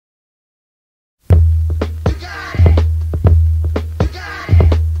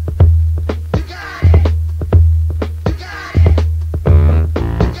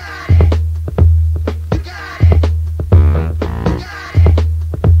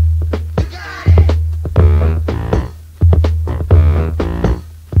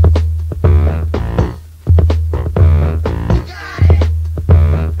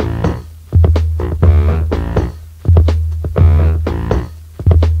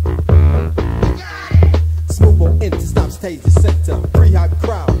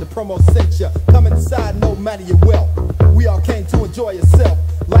from Essentia. Come inside, no matter your wealth. We all came to enjoy yourself.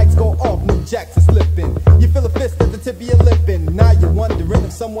 Lights go off, new jacks are slipping. You feel a fist at the tip of your lip, and now you're wondering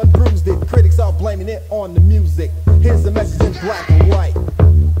if someone bruised it. Critics are blaming it on the music. Here's the message in black and white.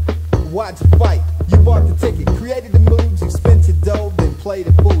 Why'd you fight? You bought the ticket, created the mood, you spent your dough, then played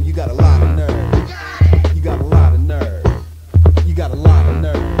the fool. You got a lot of nerve. You got a lot of nerve. You got a lot of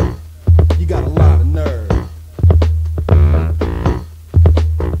nerve. You got a lot of nerve.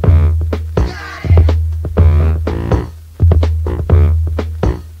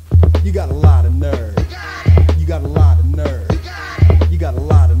 You got a lot of nerve. You got a lot of nerve. You got a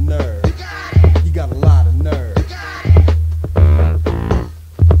lot of nerve. You got a lot of nerve.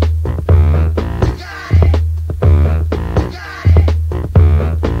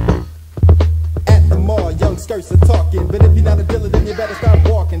 At the mall, young skirts are talking, but if you're not a dealer, then you better start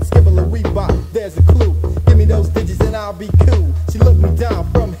walking. Skibble a Reebok, there's a clue. Give me those digits and I'll be cool. She looked me down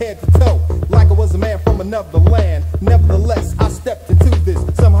from head to toe, like I was a man from another land. Nevertheless, I stepped into this.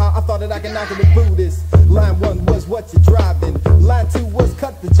 Somehow I thought that I could knock it with Buddhist. Line 1 was what you're driving. Line 2 was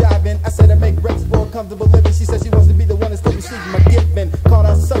cut the jiving. I said I make reps for a comfortable living. She said she wants to be the one that's still receiving my giving. Called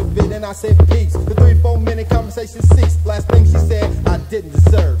her servant and I said peace. The 3-4 minute conversation ceased. Last thing she said, I didn't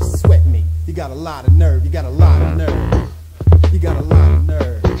deserve. Sweat me. You got a lot of nerve. You got a lot of nerve. You got a lot of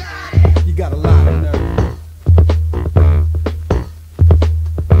nerve. You got a lot of nerve.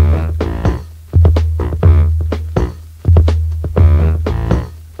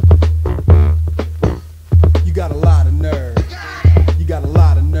 You got a lot of nerve. You got a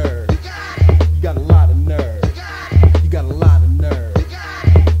lot of nerve. You got a lot of nerve. You got a lot of nerve.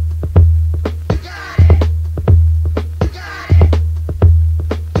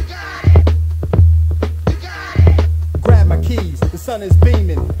 Grab my keys, the sun is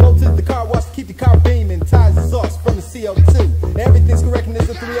beaming. Go to the car wash to keep the car beaming. Tires exhaust from the CO2. Everything's correct and it's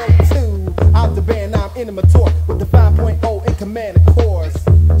a 302. Out the band, now I'm in my torque with the 5.0 in command of course.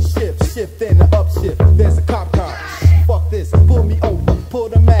 Shift in the upshift. There's a cop car. Fuck this, pull me over, pull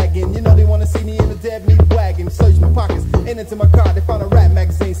the mag in. You know they wanna see me in the dead meat wagon. Search my pockets and into my car. They found a rap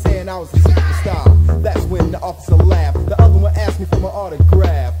magazine saying I was a superstar. That's when the officer laughed. The other one asked me for my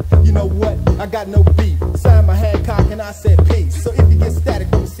autograph. You know what? I got no beef. Signed my Hancock and I said peace. So if you get static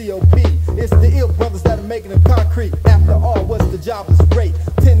from the COP, it's the ill brothers that are making them concrete. After all, what's the jobless rate?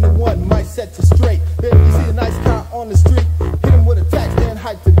 10 to 1 might set you straight. But if you see the nice